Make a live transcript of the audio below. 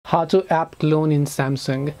How to app clone in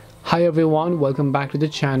Samsung. Hi everyone, welcome back to the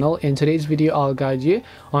channel. In today's video I'll guide you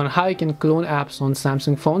on how you can clone apps on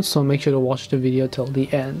Samsung phones, so make sure to watch the video till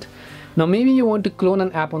the end. Now maybe you want to clone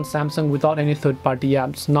an app on Samsung without any third-party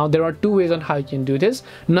apps. Now there are two ways on how you can do this.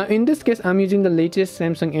 Now in this case I'm using the latest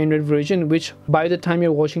Samsung Android version, which by the time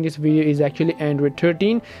you're watching this video is actually Android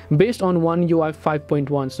 13 based on One UI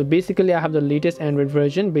 5.1. So basically I have the latest Android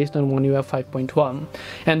version based on One UI 5.1,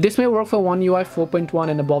 and this may work for One UI 4.1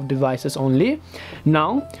 and above devices only.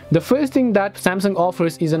 Now the first thing that Samsung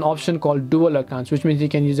offers is an option called dual accounts, which means you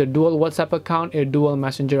can use a dual WhatsApp account, a dual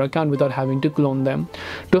Messenger account without having to clone them.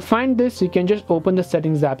 To find this, you can just open the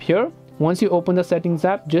settings app here. Once you open the settings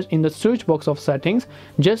app, just in the search box of settings,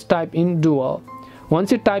 just type in dual.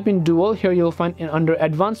 Once you type in dual, here you'll find under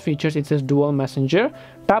advanced features it says dual messenger.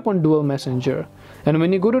 Tap on dual messenger, and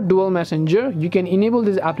when you go to dual messenger, you can enable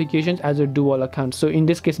these applications as a dual account. So in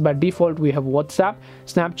this case by default we have WhatsApp,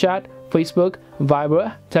 Snapchat, Facebook,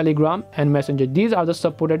 Viber, Telegram and Messenger. These are the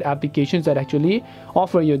supported applications that actually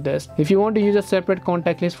offer you this. If you want to use a separate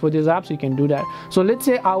contact list for these apps, you can do that. So let's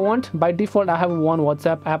say by default I have one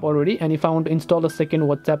WhatsApp app already, and if I want to install a second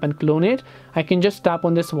WhatsApp and clone it, I can just tap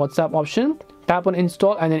on this WhatsApp option, tap on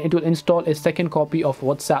install, and then it will install a second copy of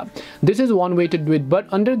WhatsApp. This is one way to do it, but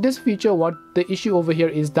under this feature what the issue over here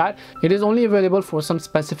is that it is only available for some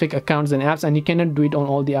specific accounts and apps, and you cannot do it on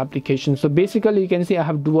all the applications. So basically you can see I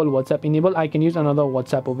have dual WhatsApp enabled. I can use another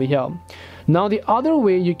WhatsApp over here. Now the other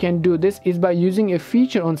way you can do this is by using a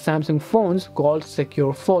feature on Samsung phones called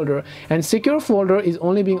Secure Folder, and Secure Folder is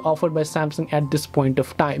only being offered by Samsung at this point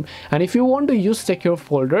of time. And if you want to use Secure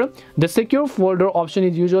Folder, the Secure Folder option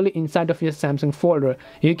is usually inside of your Samsung folder.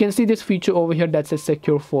 You can see this feature over here that says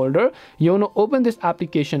Secure Folder. You want to open this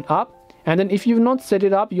application up, and then if you've not set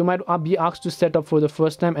it up, you might be asked to set up for the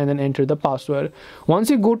first time and then enter the password.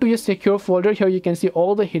 Once you go to your secure folder, here you can see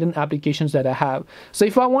all the hidden applications that I have. So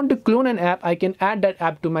if I want to clone an app, I can add that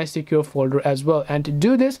app to my secure folder as well. And to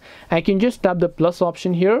do this, I can just tap the plus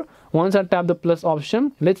option here. Once I tap the plus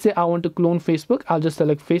option, let's say I want to clone Facebook, I'll just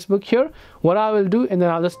select Facebook here. What I will do, and then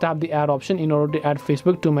I'll just tap the add option in order to add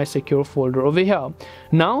Facebook to my secure folder over here.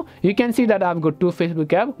 Now you can see that I've got two Facebook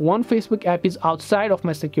apps. One Facebook app is outside of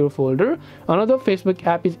my secure folder, another Facebook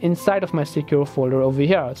app is inside of my secure folder over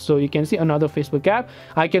here. So you can see another Facebook app.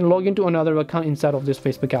 I can log into another account inside of this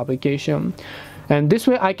Facebook application, and this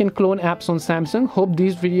way I can clone apps on Samsung. Hope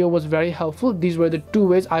this video was very helpful. These were the two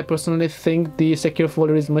ways. I personally think the secure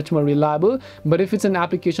folder is much more reliable, but if it's an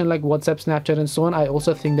application like WhatsApp, Snapchat and so on, I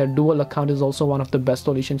also think that dual account is also one of the best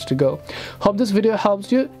solutions to go. Hope this video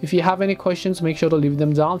helps you. If you have any questions, make sure to leave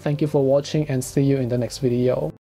them down. Thank you for watching and see you in the next video.